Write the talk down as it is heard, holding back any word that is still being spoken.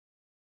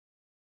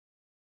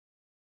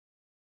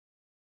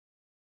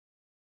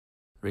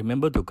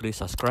Remember to click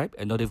subscribe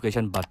and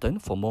notification button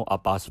for more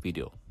past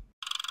video.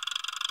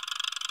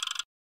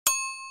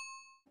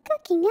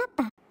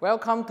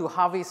 Welcome to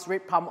Harvist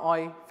Red Palm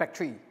Oil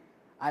Factory.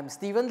 I'm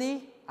Stephen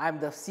Lee. I'm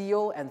the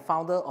CEO and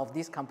founder of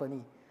this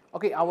company.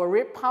 Okay, our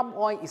red palm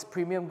oil is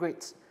premium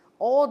grades.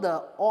 All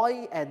the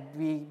oil that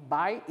we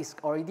buy is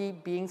already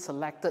being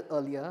selected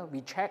earlier. We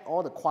check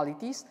all the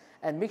qualities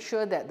and make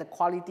sure that the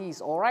quality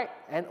is all right,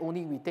 and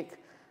only we take.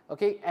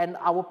 Okay, and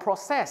our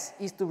process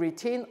is to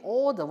retain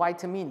all the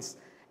vitamins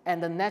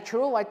and the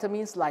natural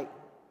vitamins like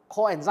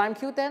coenzyme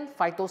Q10,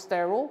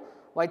 phytosterol,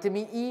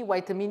 vitamin E,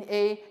 vitamin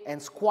A, and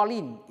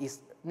squalene is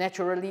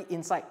naturally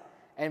inside.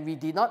 And we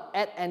did not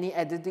add any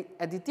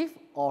additive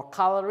or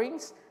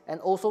colorings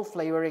and also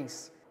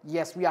flavorings.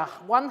 Yes, we are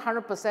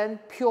 100%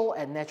 pure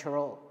and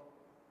natural.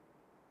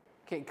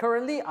 Okay,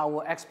 currently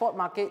our export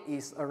market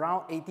is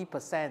around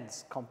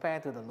 80%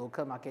 compared to the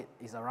local market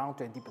is around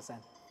 20%.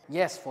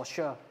 Yes, for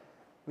sure.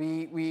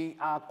 We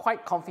are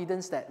quite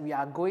confident that we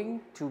are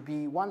going to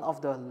be one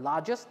of the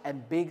largest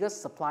and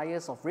biggest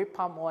suppliers of red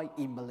palm oil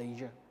in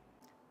Malaysia.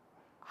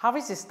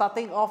 Harvist is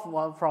starting off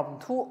from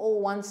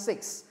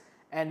 2016,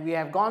 and we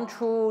have gone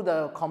through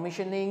the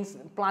commissionings,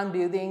 plant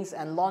buildings,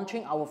 and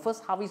launching our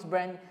first Harvist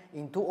brand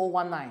in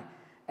 2019.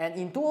 And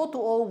in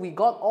 2020, we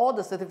got all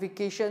the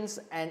certifications,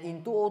 and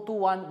in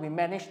 2021, we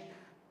managed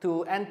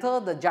to enter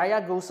the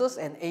Jaya Grocers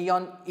and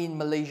Aeon in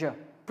Malaysia.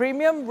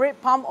 Premium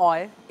red palm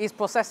oil is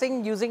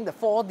processing using the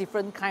 4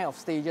 different kind of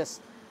stages.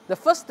 The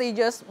first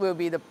stages will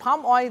be the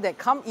palm oil that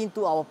come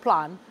into our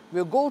plant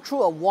will go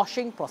through a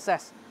washing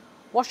process.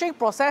 Washing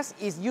process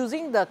is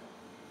using the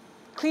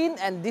clean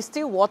and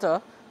distilled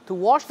water to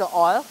wash the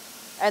oil,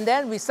 and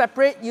then we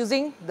separate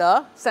using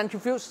the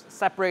centrifuge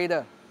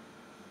separator.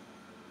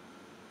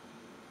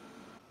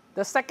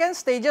 The second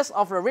stages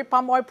of the red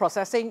palm oil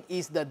processing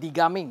is the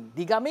degumming.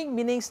 Degumming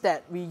means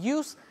that we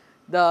use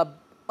the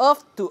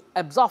earth to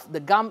absorb the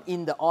gum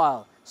in the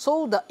oil.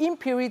 So the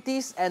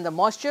impurities and the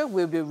moisture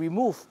will be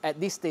removed at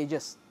these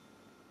stages.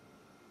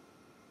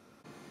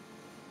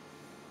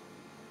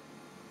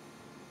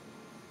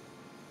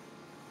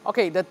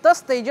 Okay, the third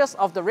stages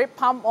of the red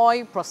palm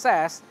oil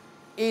process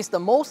is the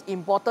most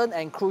important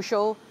and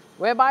crucial,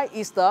 whereby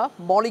is the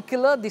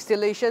molecular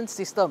distillation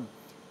system.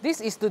 This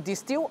is to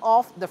distill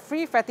off the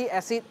free fatty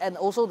acid and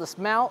also the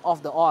smell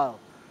of the oil.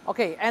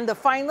 Okay, and the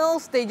final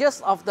stages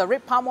of the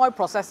red palm oil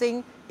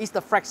processing is the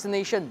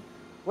fractionation,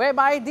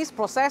 whereby this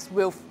process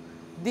will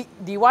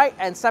divide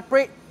and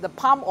separate the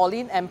palm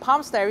oil and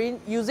palm styrene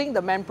using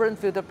the membrane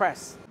filter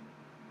press.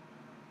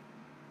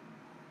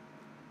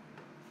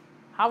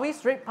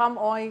 Harvist red palm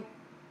oil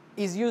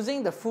is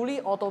using the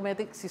fully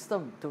automatic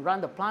system to run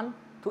the plant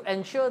to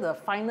ensure the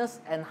finest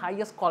and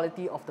highest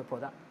quality of the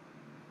product.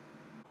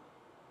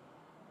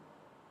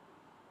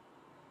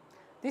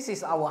 This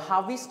is our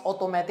Harvist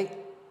automatic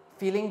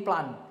filling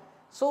plant.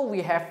 So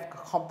we have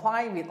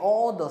complied with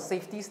all the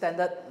safety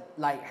standards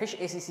like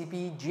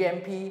HACCP,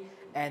 GMP,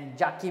 and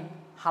JAKIM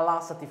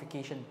Halal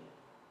certification.